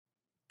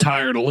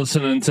Tired of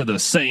listening to the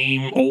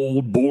same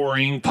old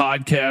boring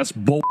podcast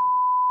bull?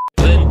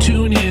 Then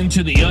tune in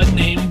to the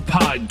Unnamed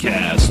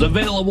Podcast,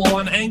 available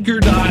on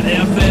Anchor.fm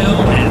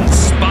and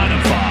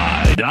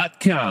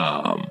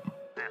Spotify.com.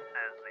 This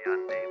is the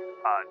Unnamed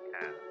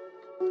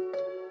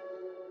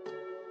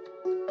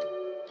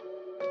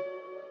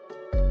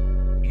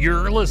Podcast.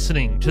 You're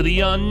listening to the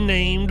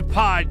Unnamed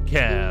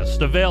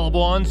Podcast,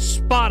 available on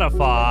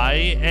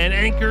Spotify and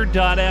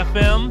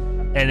Anchor.fm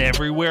and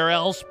everywhere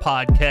else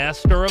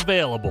podcasts are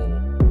available.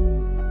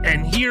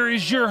 And here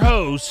is your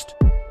host,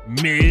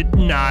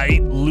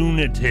 Midnight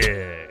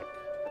Lunatic.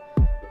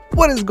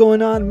 What is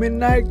going on,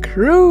 Midnight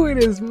Crew? It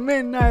is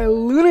Midnight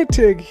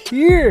Lunatic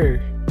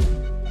here.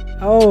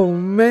 Oh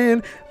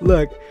man,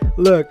 look,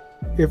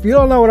 if you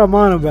don't know what I'm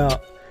on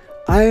about,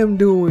 I am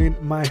doing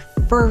my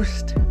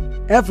first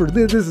ever,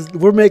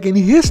 we're making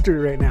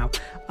history right now.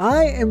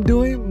 I am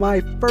doing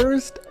my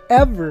first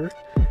ever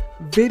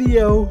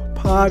video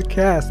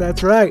podcast.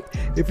 That's right.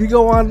 If you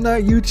go on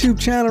that YouTube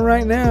channel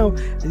right now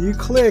and you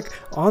click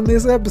on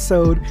this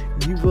episode,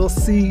 you will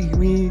see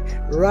me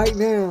right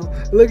now.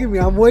 Look at me.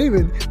 I'm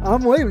waving.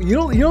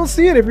 You don't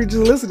see it if you're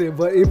just listening,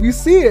 but if you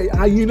see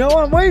it, you know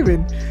I'm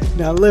waving.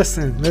 Now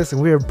listen.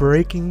 We are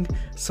breaking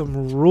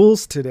some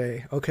rules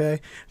today,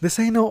 okay? This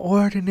ain't no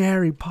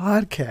ordinary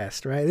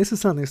podcast, right? This is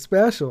something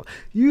special.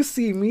 You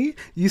see me,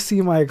 you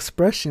see my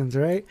expressions,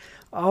 right?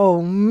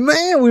 Oh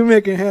man, we're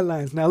making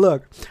headlines. Now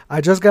look, I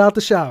just got out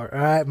the shower,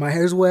 all right? My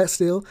hair's wet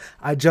still.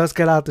 I just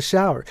got out the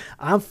shower.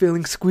 I'm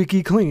feeling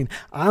squeaky clean.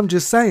 I'm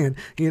just saying,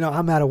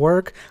 I'm out of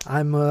work.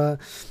 I'm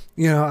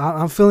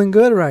feeling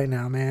good right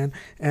now, man.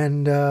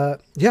 And I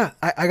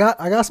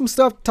got some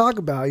stuff to talk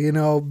about,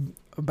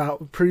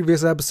 about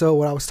previous episode,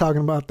 what I was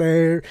talking about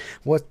there,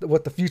 what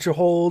the future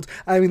holds.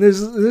 I mean,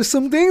 there's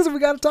some things that we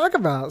got to talk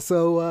about.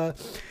 So,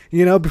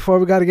 before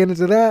we got to get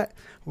into that,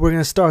 we're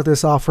going to start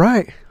this off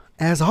right.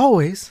 As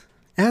always,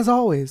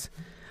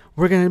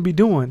 we're going to be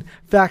doing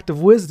Fact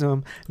of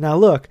Wisdom. Now,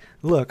 look,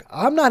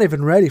 I'm not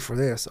even ready for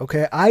this,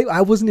 okay?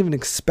 I wasn't even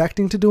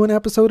expecting to do an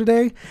episode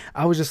today.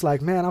 I was just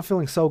like, man, I'm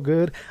feeling so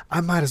good. I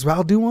might as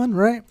well do one,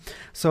 right?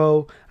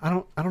 So I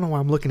don't know why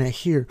I'm looking at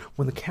here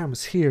when the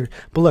camera's here.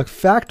 But look,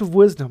 Fact of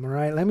Wisdom, all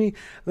right? Let me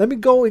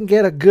go and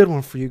get a good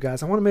one for you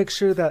guys. I want to make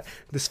sure that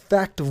this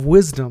Fact of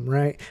Wisdom,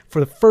 right, for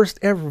the first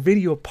ever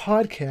video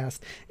podcast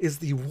is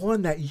the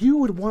one that you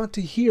would want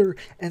to hear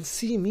and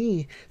see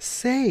me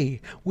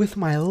say with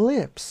my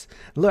lips.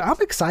 Look,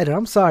 I'm excited.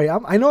 I'm sorry.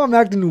 I know I'm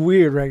acting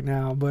weird right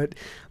now, but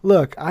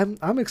look,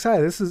 I'm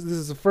excited. This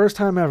is the first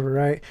time ever,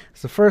 right?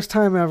 It's the first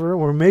time ever.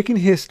 We're making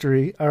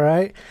history, all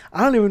right?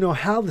 I don't even know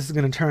how this is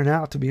going to turn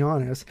out, to be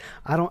honest.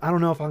 I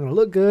don't know if I'm going to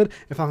look good,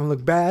 if I'm going to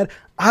look bad.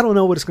 I don't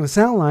know what it's going to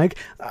sound like.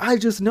 I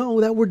just know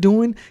that we're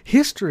doing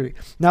history.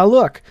 Now,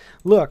 look.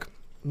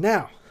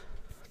 Now,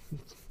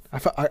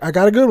 I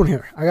got a good one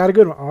here.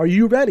 Are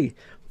you ready?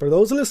 For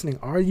those listening,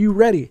 are you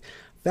ready?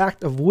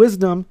 Fact of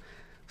Wisdom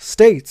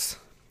states,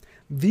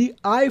 the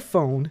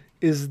iPhone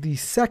is the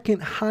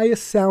second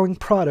highest selling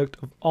product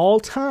of all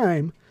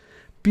time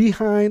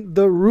behind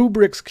the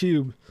Rubik's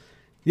Cube.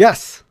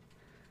 Yes,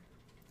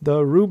 the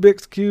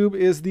Rubik's Cube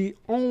is the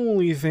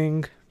only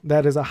thing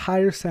that is a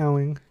higher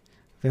selling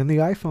than the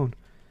iPhone.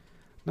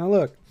 Now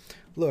look,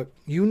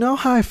 you know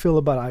how I feel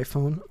about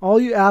iPhone. All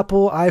you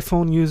Apple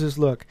iPhone users,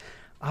 look,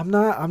 I'm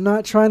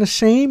not trying to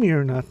shame you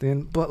or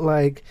nothing, but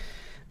like,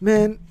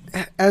 man,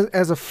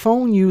 as a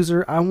phone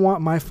user, I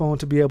want my phone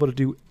to be able to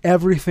do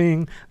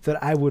everything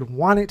that I would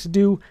want it to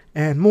do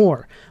and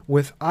more.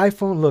 With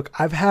iPhone, look,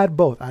 I've had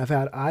both. I've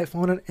had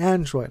iPhone and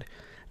Android.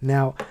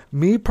 Now,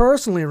 me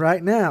personally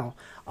right now,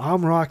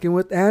 I'm rocking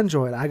with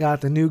Android. I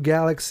got the new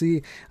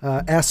Galaxy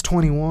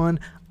S21.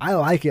 I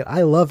like it.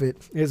 I love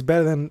it. It's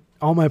better than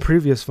all my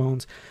previous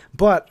phones.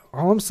 But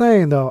all I'm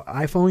saying though,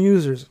 iPhone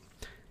users,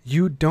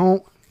 you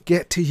don't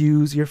get to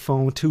use your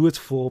phone to its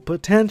full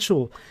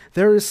potential.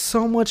 There is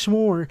so much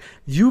more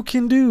you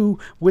can do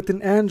with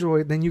an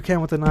Android than you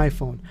can with an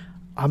iPhone.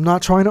 I'm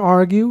not trying to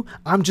argue.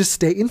 I'm just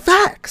stating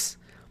facts.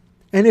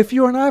 And if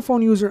you're an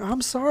iPhone user,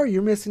 I'm sorry,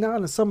 you're missing out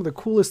on some of the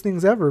coolest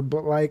things ever.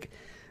 But like,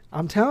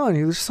 I'm telling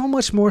you, there's so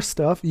much more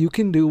stuff you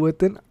can do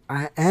with an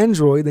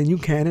Android than you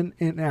can in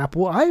an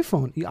Apple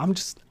iPhone.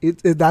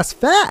 That's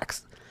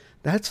facts.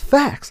 That's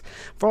facts.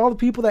 For all the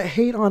people that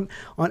hate on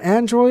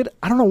Android,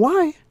 I don't know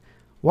why.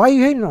 Why are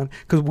you hating on?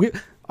 Because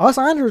us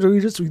Android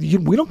users,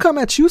 we don't come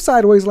at you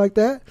sideways like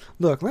that.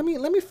 Look, let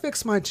me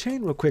fix my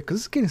chain real quick because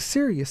it's getting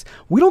serious.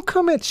 We don't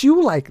come at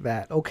you like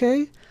that,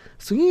 okay?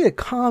 So you need to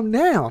calm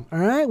down, all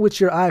right,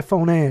 with your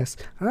iPhone ass.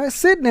 All right,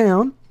 sit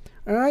down,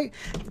 all right?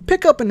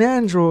 Pick up an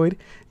Android,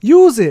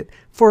 use it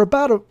for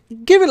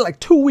give it like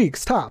 2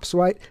 weeks tops,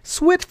 right?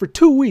 Switch for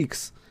 2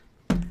 weeks.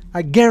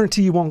 I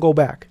guarantee you won't go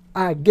back.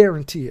 I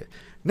guarantee it.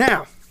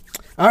 Now,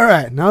 all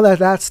right, now that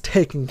that's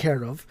taken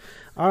care of,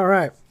 all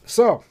right.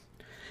 So,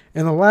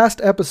 in the last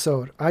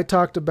episode, I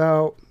talked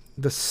about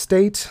the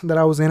state that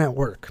I was in at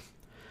work.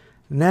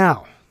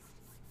 Now,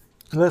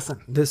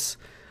 listen, this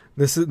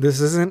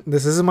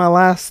isn't my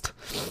last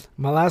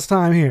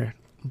time here,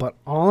 but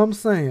all I'm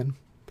saying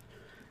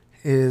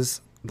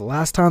is the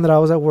last time that I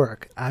was at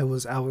work, I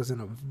was in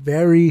a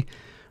very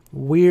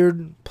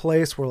weird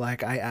place where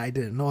like I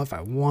didn't know if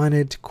I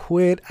wanted to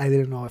quit. I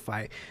didn't know if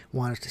I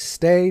wanted to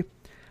stay.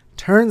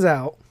 Turns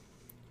out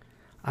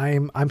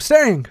I'm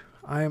staying.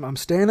 I'm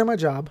staying at my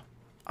job.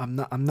 I'm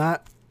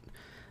not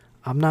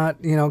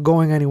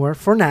going anywhere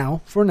for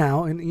now.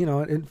 And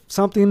if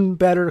something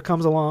better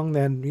comes along,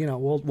 then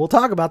we'll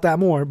talk about that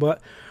more.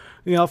 But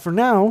for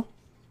now,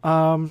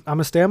 I'm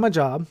gonna stay at my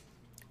job.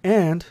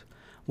 And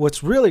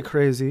what's really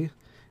crazy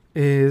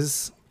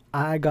is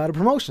I got a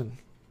promotion.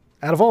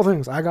 Out of all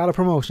things, I got a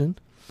promotion.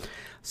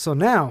 So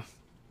now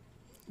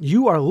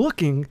you are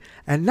looking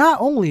at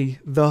not only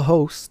the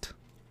host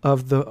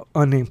of the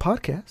Unnamed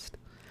Podcast,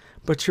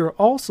 but you're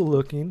also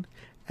looking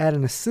at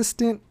an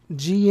assistant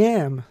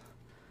GM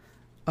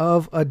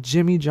of a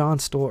Jimmy John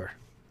store.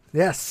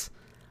 Yes,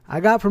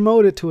 I got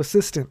promoted to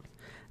assistant.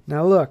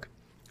 Now look,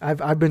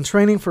 I've been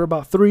training for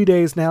about 3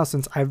 days now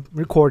since I'm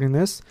recording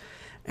this.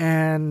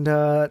 And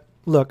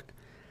look,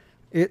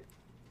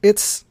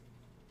 it's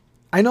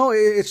I know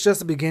it's just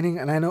the beginning,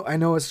 and I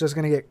know it's just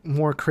gonna get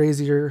more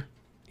crazier,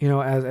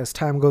 as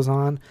time goes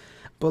on.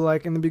 But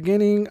like in the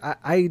beginning,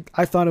 I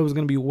thought it was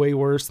gonna be way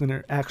worse than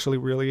it actually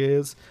really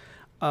is.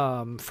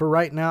 For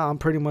right now, I'm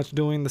pretty much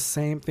doing the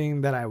same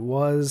thing that I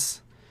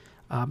was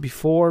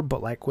before,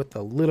 but like with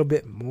a little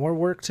bit more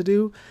work to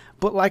do.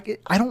 But like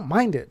I don't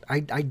mind it. I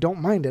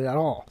don't mind it at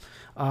all.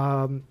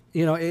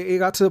 It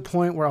got to the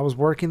point where I was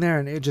working there,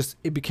 and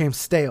it became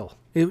stale.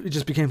 It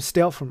just became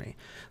stale for me.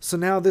 So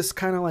now this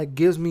kind of like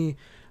gives me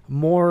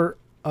more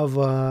of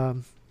a,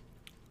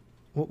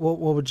 what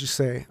would you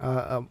say?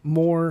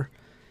 More,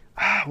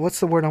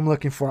 what's the word I'm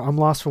looking for? I'm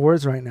lost for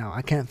words right now.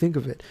 I can't think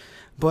of it.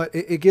 But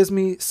it gives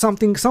me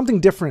something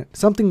different,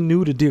 something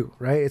new to do,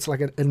 right? It's like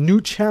a new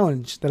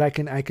challenge that I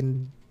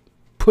can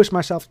push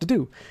myself to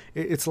do.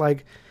 It's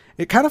like,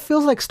 it kind of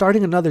feels like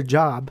starting another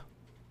job,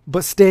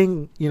 but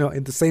staying,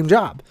 in the same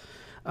job.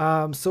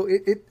 So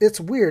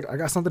it's weird. I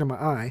got something in my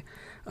eye.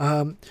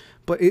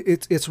 But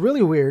it's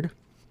really weird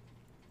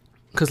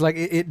because like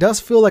it does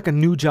feel like a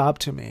new job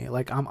to me.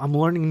 Like I'm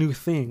learning new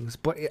things,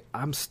 but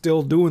I'm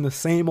still doing the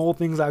same old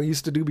things I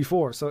used to do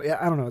before. So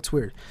I don't know. It's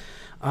weird.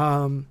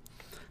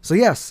 So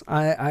yes,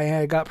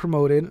 I got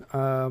promoted.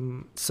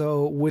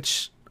 So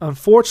which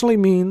unfortunately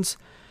means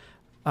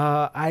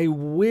I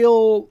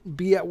will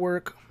be at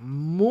work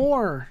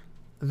more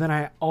than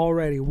I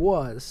already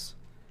was.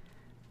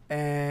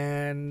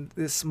 And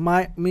this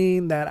might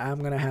mean that I'm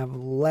going to have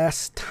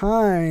less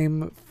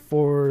time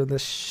for the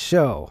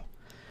show.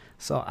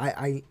 So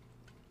I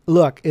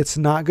look, it's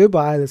not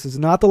goodbye. This is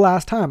not the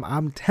last time.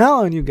 I'm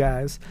telling you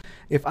guys,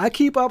 if I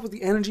keep up with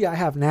the energy I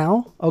have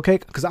now, okay,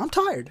 because I'm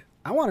tired.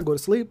 I want to go to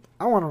sleep.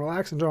 I want to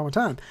relax and enjoy my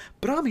time.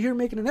 But I'm here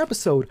making an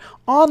episode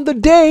on the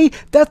day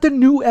that the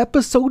new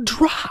episode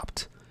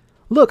dropped.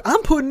 Look,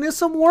 I'm putting in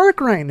some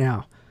work right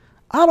now.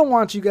 I don't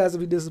want you guys to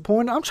be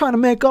disappointed. I'm trying to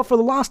make up for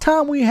the lost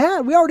time we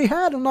had. We already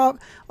had an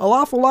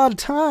awful lot of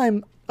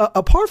time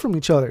apart from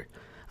each other.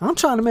 I'm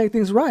trying to make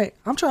things right.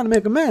 I'm trying to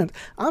make amends.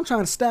 I'm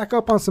trying to stack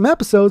up on some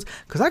episodes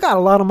because I got a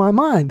lot on my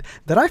mind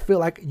that I feel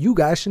like you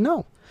guys should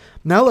know.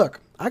 Now,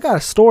 look, I got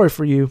a story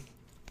for you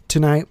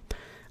tonight,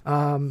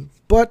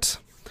 but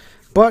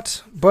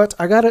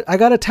I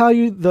gotta tell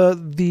you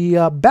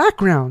the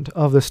background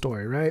of the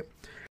story, right?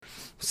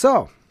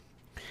 So,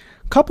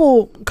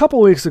 couple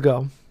weeks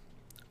ago,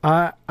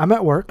 I'm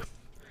at work,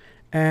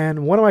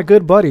 and one of my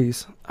good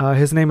buddies,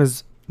 his name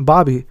is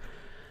Bobby,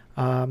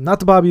 not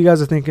the Bobby you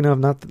guys are thinking of,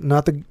 not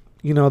the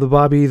the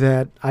Bobby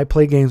that I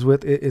play games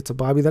with. It's a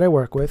Bobby that I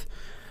work with.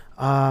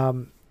 I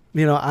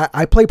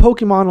play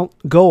Pokemon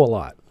Go a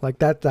lot. Like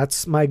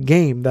that's my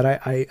game that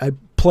I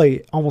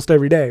play almost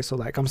every day. So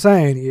like I'm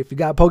saying, if you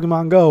got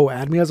Pokemon Go,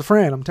 add me as a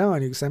friend. I'm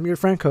telling you, send me your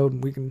friend code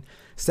and we can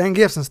send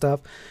gifts and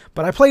stuff.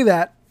 But I play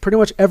that pretty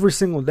much every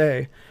single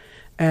day.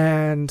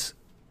 And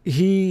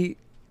he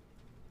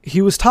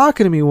was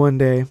talking to me one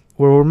day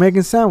where we're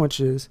making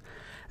sandwiches,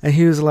 and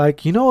he was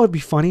like, what would be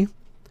funny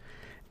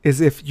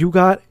is if you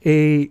got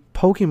a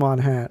Pokemon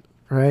hat,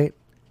 right?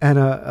 And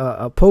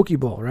a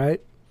Pokeball,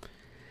 right?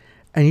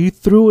 And you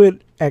threw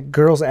it at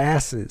girls'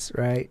 asses,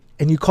 right?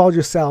 And you called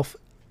yourself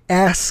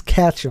Ass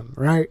Ketchum,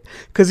 right?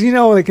 Because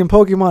like in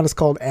Pokemon it's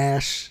called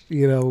Ash,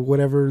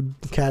 whatever,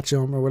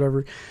 Ketchum or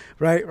whatever,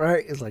 right?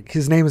 It's like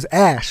his name is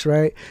Ash,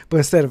 right? But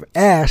instead of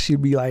Ash,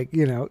 you'd be like,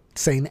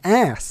 saying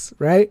ass,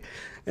 right?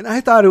 And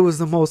I thought it was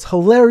the most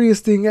hilarious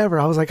thing ever.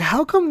 I was like,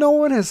 how come no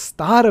one has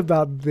thought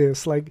about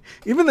this? Like,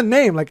 even the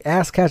name, like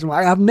Ass Ketchum,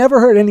 I've never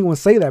heard anyone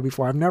say that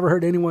before. I've never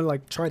heard anyone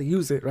like try to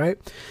use it, right?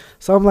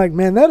 So I'm like,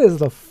 man, that is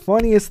the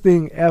funniest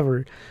thing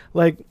ever.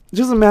 Like,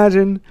 just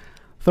imagine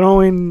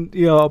throwing,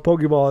 a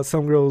Pokeball at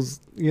some girl's,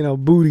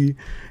 booty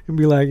and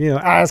be like,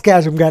 Ass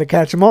Ketchum, gotta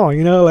catch them all,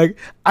 Like,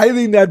 I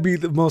think that'd be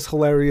the most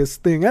hilarious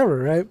thing ever,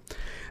 right?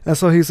 And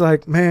so he's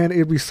like, man,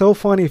 it'd be so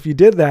funny if you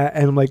did that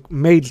and like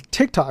made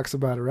TikToks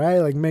about it, right?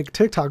 Like make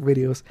TikTok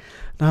videos.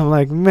 And I'm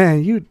like,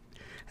 man,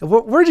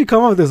 Where'd you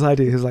come up with this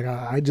idea? He's like,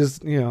 I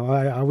just,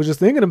 I was just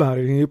thinking about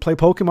it. You play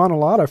Pokemon a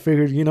lot. I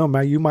figured,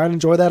 you might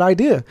enjoy that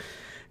idea.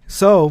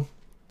 So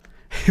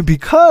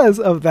because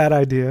of that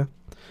idea,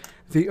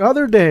 the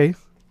other day, it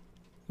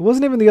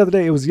wasn't even the other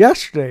day, it was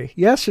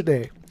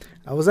yesterday,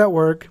 I was at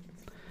work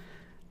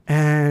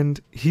and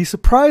he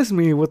surprised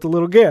me with a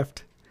little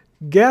gift.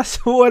 Guess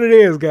what it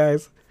is,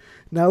 guys?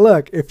 Now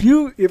look, if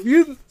you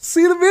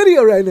see the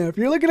video right now, if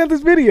you're looking at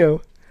this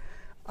video,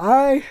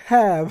 I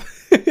have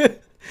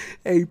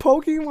a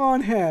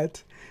Pokemon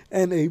hat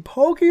and a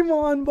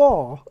Pokemon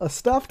ball, a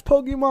stuffed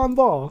Pokemon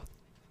ball.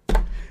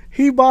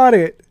 He bought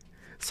it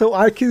so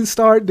I can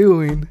start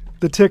doing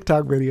the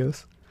TikTok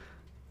videos.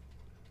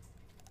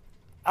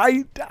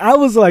 I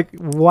was like,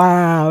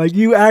 wow, like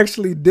you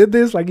actually did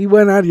this? Like you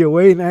went out of your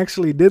way and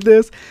actually did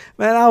this?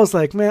 Man, I was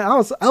like, man, I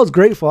was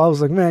grateful. I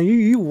was like, man,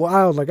 you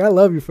wild. Like I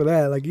love you for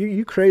that. Like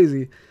you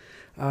crazy.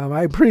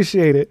 I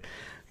appreciate it.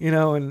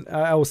 And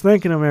I was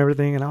thanking him and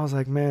everything, and I was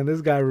like, man,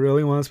 this guy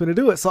really wants me to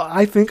do it. So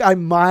I think I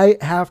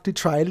might have to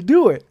try to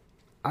do it.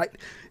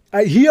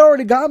 He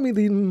already got me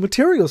the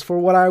materials for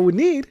what I would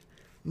need.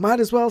 Might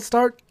as well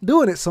start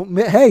doing it. So,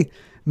 hey,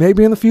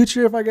 maybe in the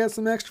future, if I get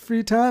some extra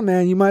free time,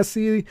 man, you might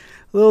see a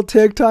little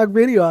TikTok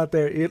video out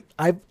there.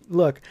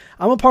 Look,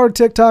 I'm a part of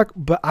TikTok,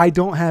 but I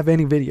don't have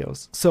any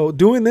videos. So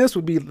doing this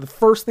would be the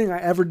first thing I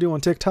ever do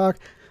on TikTok.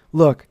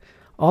 Look,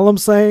 all I'm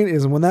saying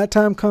is when that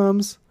time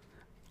comes,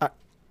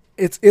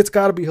 it's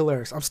got to be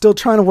hilarious. I'm still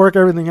trying to work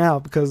everything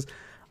out because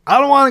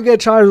I don't want to get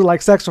charged with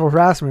like sexual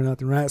harassment or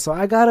nothing, right? So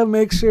I got to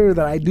make sure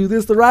that I do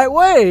this the right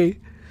way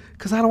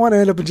because I don't want to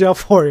end up in jail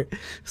for it.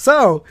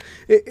 So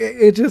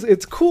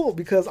it's cool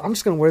because I'm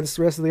just going to wear this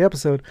the rest of the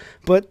episode.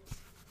 But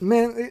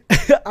man,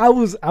 I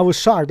was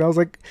shocked. I was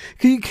like,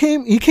 he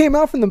came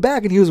out from the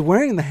back and he was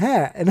wearing the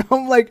hat. And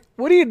I'm like,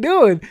 what are you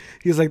doing?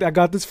 He's like, I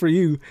got this for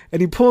you.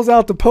 And he pulls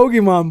out the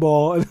Pokemon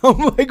ball. And I'm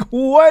like,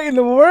 what in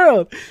the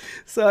world?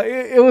 So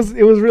it was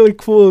really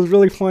cool. It was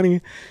really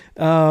funny.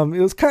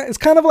 It's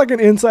kind of like an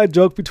inside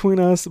joke between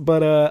us.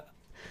 But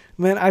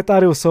man, I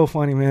thought it was so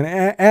funny, man.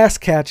 Ass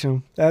Catch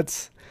Him.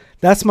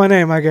 That's my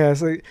name, I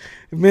guess. Like,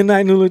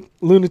 Midnight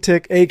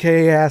Lunatic,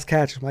 a.k.a. Ass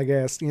Catch Him, I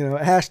guess.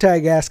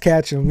 Hashtag Ass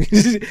Catch Him.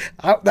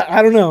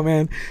 I don't know,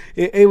 man.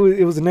 It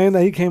was a name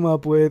that he came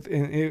up with,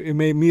 and it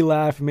made me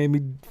laugh. It made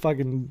me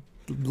fucking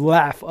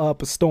laugh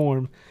up a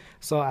storm.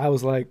 So I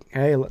was like,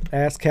 hey,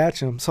 Ass Catch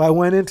Him. So I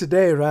went in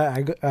today,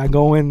 right? I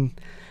go in,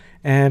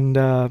 and,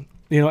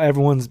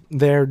 everyone's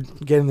there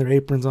getting their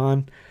aprons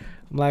on.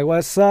 I'm like,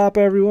 what's up,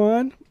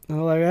 everyone? And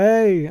they're like,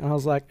 hey, and I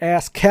was like,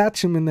 Ass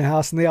Catch Him in the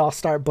house, and they all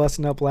start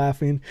busting up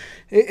laughing.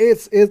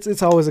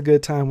 It's always a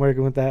good time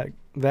working with that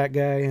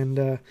guy,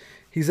 and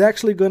he's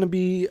actually going to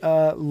be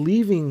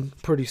leaving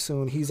pretty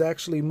soon. He's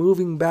actually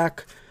moving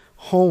back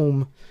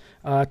home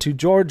to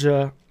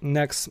Georgia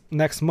next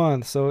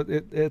month. So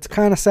it's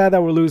kind of sad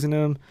that we're losing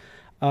him,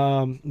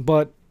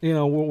 but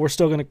we're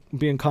still going to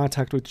be in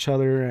contact with each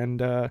other, and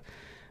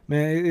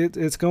man,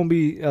 it's going to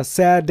be a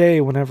sad day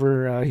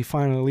whenever he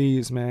finally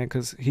leaves, man,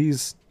 because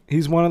he's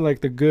one of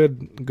like the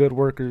good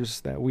workers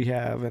that we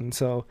have, and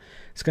so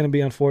it's going to be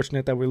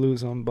unfortunate that we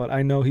lose him. But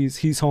I know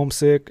he's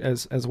homesick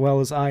as well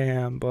as I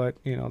am. But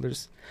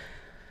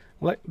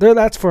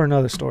that's for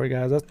another story,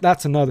 guys.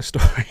 That's another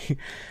story.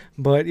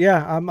 But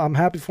yeah, I'm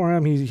happy for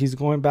him. He's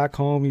going back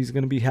home. He's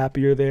going to be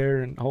happier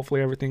there, and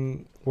hopefully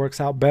everything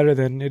works out better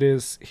than it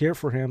is here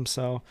for him.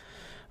 So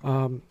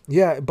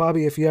yeah,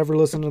 Bobby, if you ever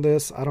listen to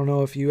this, I don't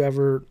know if you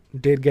ever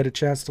did get a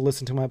chance to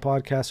listen to my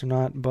podcast or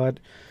not, but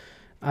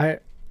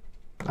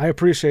I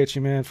appreciate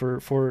you, man, for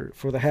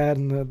the hat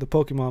and the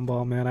Pokemon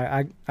ball, man.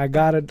 I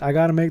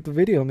gotta make the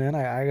video, man.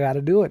 I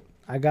gotta do it.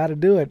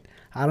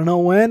 I don't know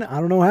when, I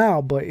don't know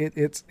how, but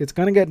it's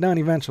gonna get done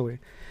eventually.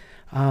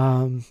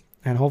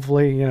 And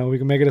hopefully, we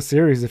can make it a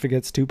series if it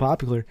gets too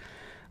popular.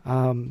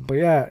 But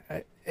yeah,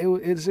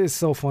 it's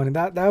so funny.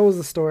 That was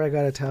the story I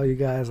gotta tell you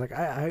guys. Like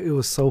it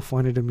was so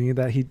funny to me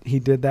that he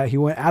did that. He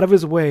went out of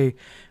his way,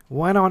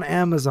 went on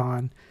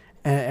Amazon,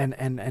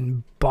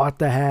 and bought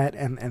the hat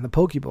and the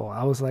Pokeball.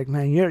 I was like,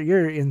 man,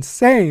 you're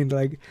insane.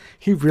 Like,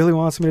 he really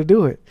wants me to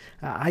do it.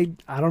 I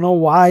don't know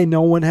why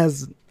no one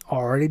has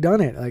already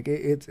done it. Like,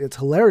 it's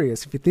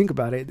hilarious if you think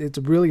about it. It's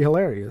really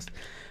hilarious.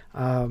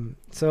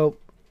 So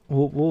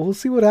we'll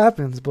see what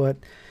happens. But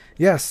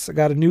yes, I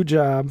got a new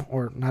job,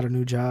 or not a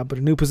new job, but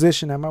a new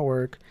position at my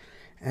work.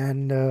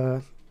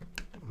 And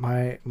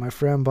my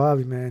friend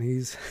Bobby, man,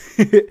 he's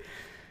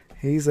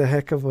he's a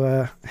heck of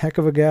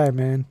a guy,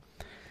 man.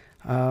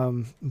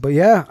 But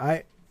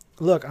yeah,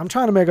 I'm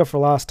trying to make up for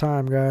lost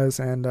time, guys,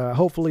 and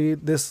hopefully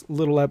this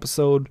little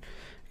episode,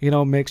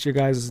 makes your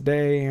guys'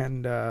 day.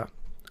 And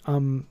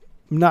I'm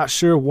not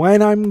sure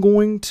when I'm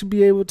going to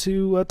be able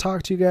to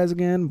talk to you guys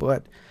again,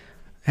 but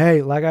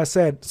hey, like I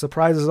said,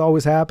 surprises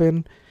always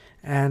happen.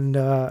 And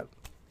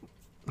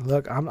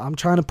look, I'm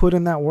trying to put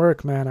in that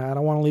work, man. I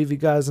don't want to leave you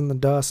guys in the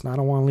dust, and I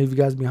don't want to leave you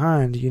guys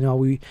behind.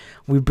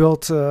 We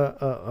built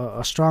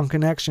a strong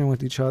connection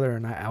with each other,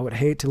 and I would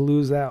hate to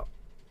lose out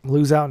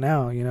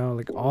now,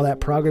 like all that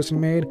progress we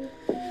made.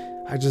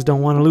 I just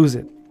don't want to lose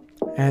it.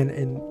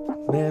 And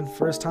man,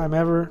 first time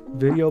ever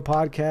video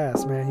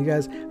podcast, man. You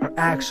guys are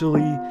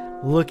actually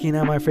looking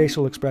at my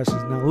facial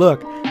expressions. Now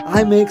look,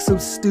 I make some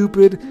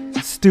stupid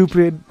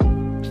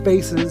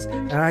faces,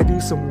 and I do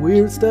some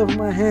weird stuff with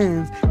my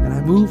hands, and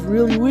I move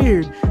really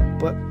weird.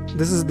 But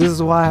this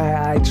is why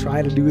I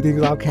try to do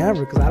things off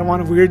camera, because I don't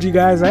want to weird you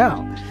guys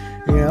out,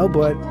 you know.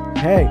 But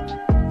hey,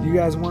 you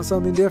guys want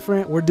something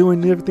different? We're doing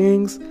new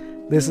things.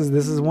 This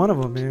is one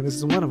of them, man. This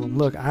is one of them.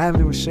 Look, I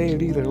haven't even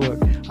shaved either. Look,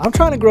 I'm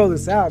trying to grow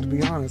this out, to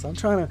be honest. I'm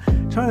trying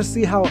to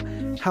see how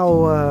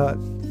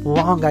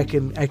long I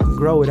can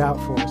grow it out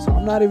for. So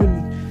I'm not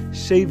even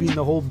shaving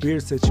the whole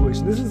beard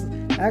situation. This is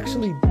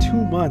actually 2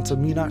 months of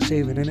me not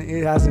shaving, and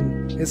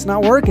it's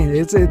not working.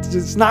 It's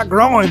just not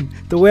growing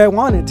the way I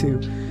want it to.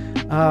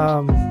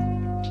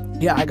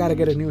 Yeah, I gotta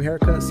get a new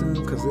haircut soon,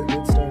 because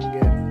it's starting to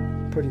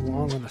get pretty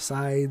long on the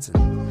sides,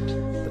 and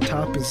the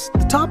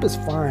top is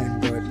fine,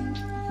 but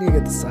I need to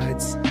get the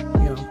sides,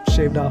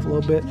 shaved off a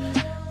little bit.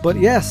 But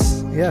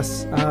yes.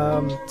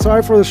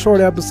 Sorry for the short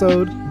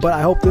episode, but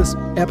I hope this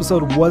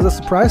episode was a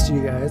surprise to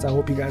you guys. I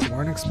hope you guys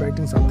weren't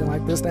expecting something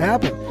like this to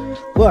happen.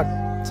 Look,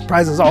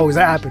 surprises always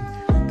happen.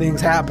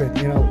 Things happen,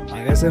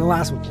 like I said in the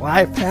last one,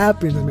 life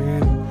happens,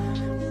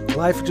 man.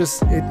 Life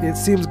just, it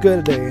seems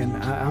good today, and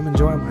I'm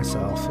enjoying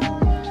myself.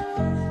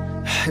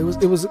 It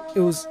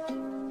was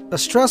a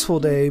stressful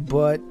day,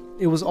 but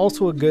it was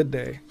also a good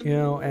day,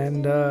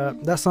 and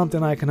that's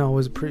something I can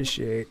always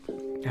appreciate.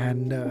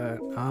 And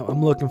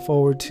I'm looking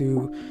forward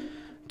to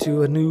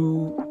a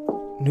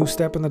new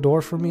step in the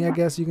door for me, I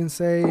guess you can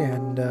say,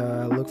 and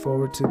look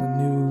forward to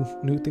the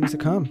new things to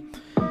come,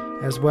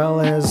 as well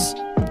as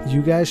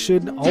you guys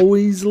should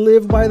always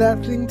live by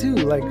that thing too.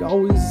 Like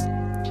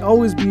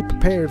always be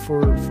prepared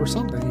for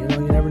something. You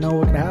never know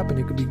what can happen.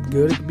 It could be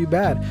good, it could be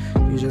bad.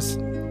 You just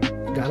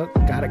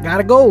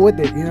gotta go with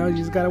it. You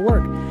just gotta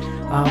work.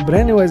 But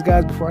anyways,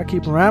 guys, before I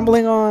keep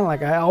rambling on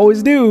like I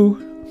always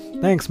do,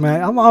 thanks,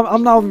 man.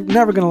 I'm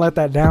never gonna let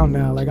that down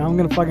now. Like, I'm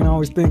gonna fucking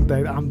always think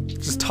that I'm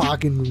just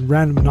talking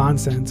random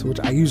nonsense, which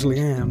I usually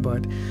am.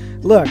 But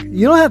look,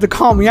 you don't have to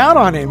call me out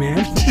on it,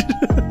 man.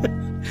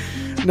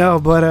 No,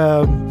 but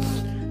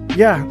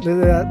yeah,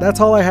 that's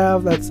all I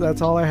have.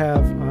 That's all I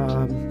have.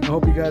 I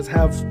hope you guys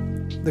have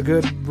the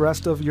good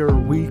rest of your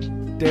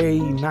weekday,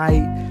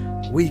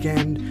 night,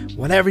 weekend,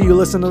 whenever you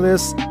listen to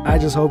this. I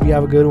just hope you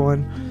have a good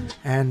one.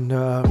 And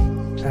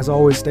as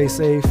always, stay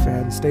safe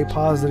and stay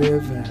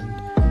positive, and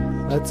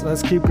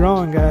let's keep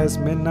growing, guys.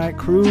 Midnight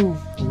Crew,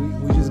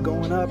 we just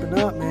going up and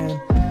up, man.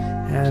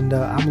 And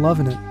I'm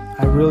loving it.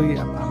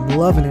 I'm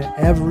loving it,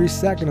 every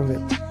second of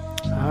it.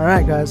 All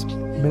right, guys.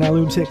 Midnight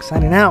Lunatic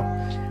signing out.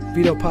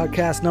 Video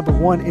podcast number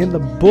 1 in the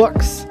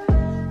books.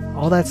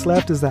 All that's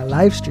left is that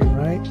live stream,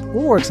 right?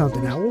 We'll work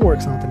something out.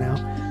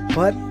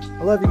 But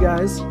I love you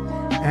guys,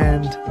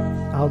 and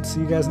I'll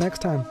see you guys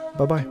next time.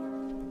 Bye-bye.